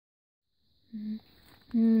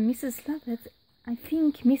Mrs. Lovett, I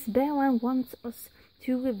think Miss Bear wants us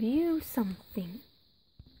to review something.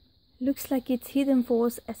 Looks like it's hidden for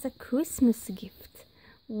us as a Christmas gift.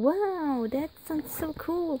 Wow, that sounds so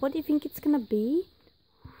cool. What do you think it's gonna be?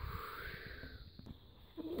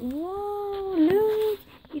 Whoa, look!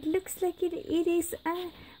 It looks like it is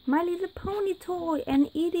a My Little Pony toy, and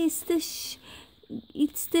it is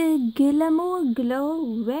it's the Glamor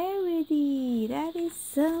Glow Rarity. That is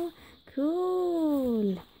so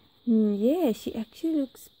cool. Yeah, she actually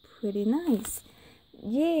looks pretty nice.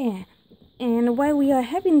 Yeah, and why we are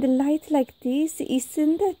having the light like this,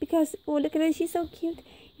 isn't that because, oh look at her, she's so cute.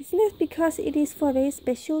 Isn't that because it is for a very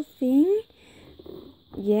special thing?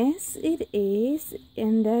 Yes, it is,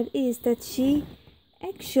 and that is that she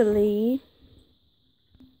actually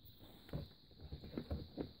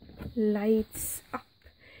lights up.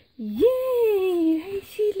 Yay!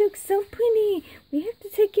 She looks so pretty. We have to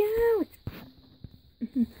take her out.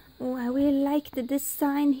 Oh, I really like the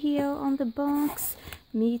design here on the box.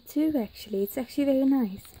 Me too, actually. It's actually very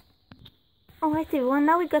nice. Alright everyone,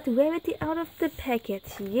 now we got Rarity out of the packet.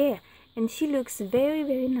 Yeah, and she looks very,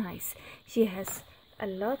 very nice. She has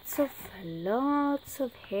lots of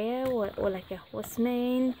hair, or like a horse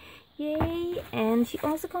mane. Yay! And she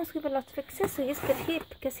also comes with a lot of accessories,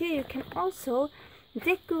 because here you can also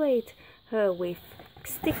decorate her with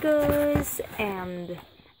stickers and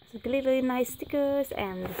really nice stickers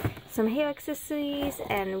and some hair accessories,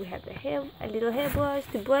 and we have a little hairbrush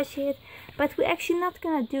to brush it. But we're actually not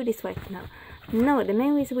gonna do this right now. No, the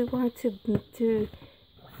main reason we wanted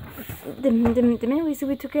the main reason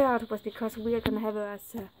we took it out was because we are gonna have her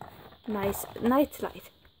as a nice nightlight.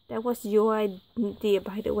 That was your idea,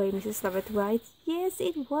 by the way, Mrs. Lovett, right? Yes,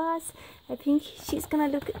 it was. I think she's gonna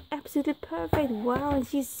look absolutely perfect. Wow, and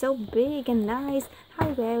she's so big and nice. Hi,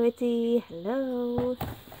 Rarity. Hello.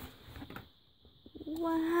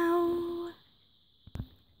 Wow.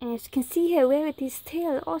 And as you can see here, Rarity's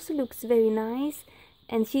tail also looks very nice.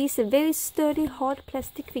 And she's a very sturdy, hard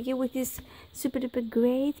plastic figure, which is super duper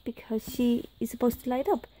great because she is supposed to light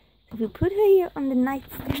up. So we put her here on the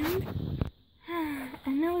nightstand.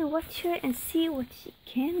 And now we watch her and see what she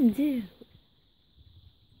can do.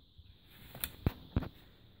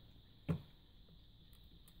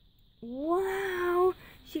 Wow!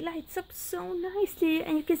 She lights up so nicely,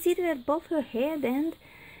 and you can see that both her head and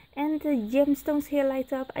the gemstones here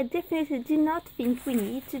light up. I definitely do not think we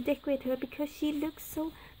need to decorate her because she looks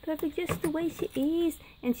so perfect just the way she is.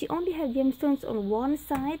 And she only has gemstones on one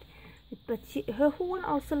side, but her horn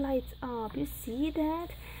also lights up. You see that?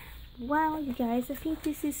 Wow, you guys, I think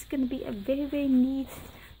this is going to be a very, very neat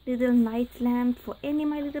little night lamp for any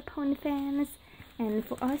My Little Pony fans. And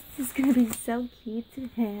for us, this is going to be so cute to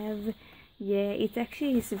have. Yeah, it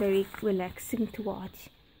actually is very relaxing to watch.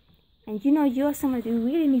 And you know, you're someone who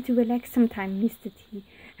really need to relax sometime, Mr. T.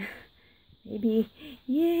 Maybe.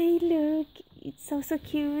 Yay, look. It's so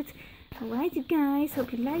cute. Alright, you guys.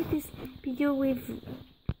 Hope you like this video with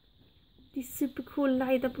this super cool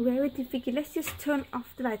light up Rarity figure. Let's just turn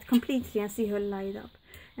off the light completely and see her light up.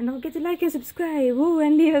 And don't forget to like and subscribe. Oh,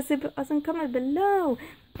 and leave a super awesome comment below.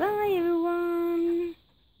 Bye, everyone.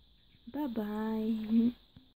 Bye-bye.